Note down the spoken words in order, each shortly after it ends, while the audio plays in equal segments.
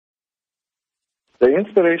The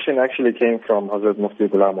inspiration actually came from Hazrat Mufti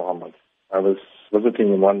Bilal Muhammad. I was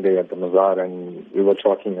visiting him one day at the Mazar and we were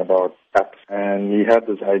talking about apps. And he had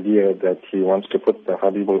this idea that he wants to put the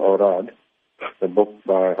Habibul Awrad, the book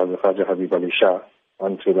by Hazrat Khaja Habib Ali Shah,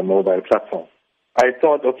 onto the mobile platform. I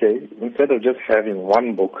thought, okay, instead of just having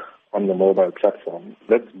one book on the mobile platform,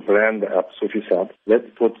 let's brand the app Soofie Saheb. Let's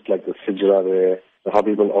put like the Sijra there, the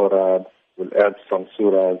Habibul Awrad, we'll add some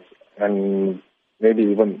surahs and maybe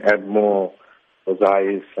even add more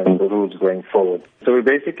Zais and the rules going forward. So we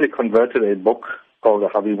basically converted a book called the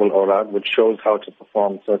Habibul Awrad, which shows how to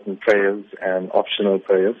perform certain prayers and optional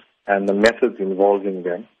prayers and the methods involving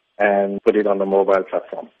them, and put it on the mobile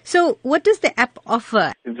platform. So what does the app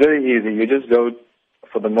offer? It's very easy. You just go,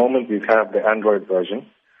 for the moment we have the Android version.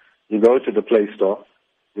 You go to the Play Store,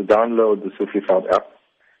 you download the Soofie Saheb app.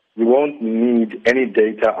 You won't need any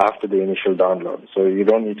data after the initial download, so you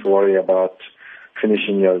don't need to worry about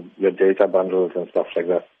finishing your data bundles and stuff like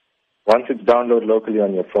that. Once it's downloaded locally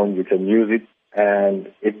on your phone, you can use it,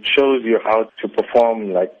 and it shows you how to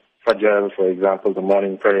perform, like Fajr, for example, the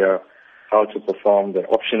morning prayer, how to perform the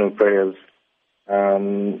optional prayers.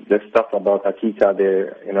 There's stuff about Hakika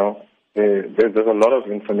there, there's a lot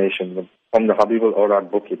of information from the Habibul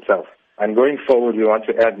Awrad book itself. And going forward, we want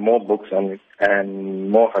to add more books on it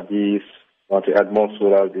and more hadiths, want to add more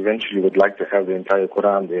surahs. Eventually, we'd like to have the entire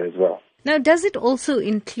Quran there as well. Now, does it also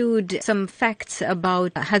include some facts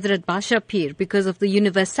about Hazrat Badsha Peer because of the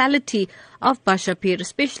universality of Badsha Peer,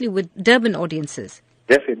 especially with Durban audiences?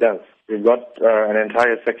 Yes, it does. We've got an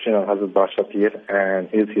entire section on Hazrat Badsha Peer and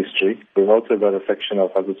his history. We've also got a section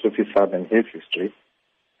of Hazrat Soofie Saheb and his history.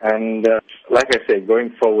 And like I say,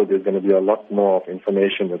 going forward, there's going to be a lot more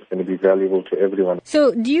information that's going to be valuable to everyone.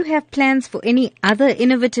 So do you have plans for any other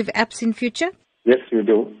innovative apps in future? Yes, we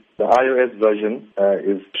do. The iOS version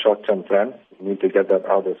is short-term plan. We need to get that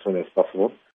out as soon as possible.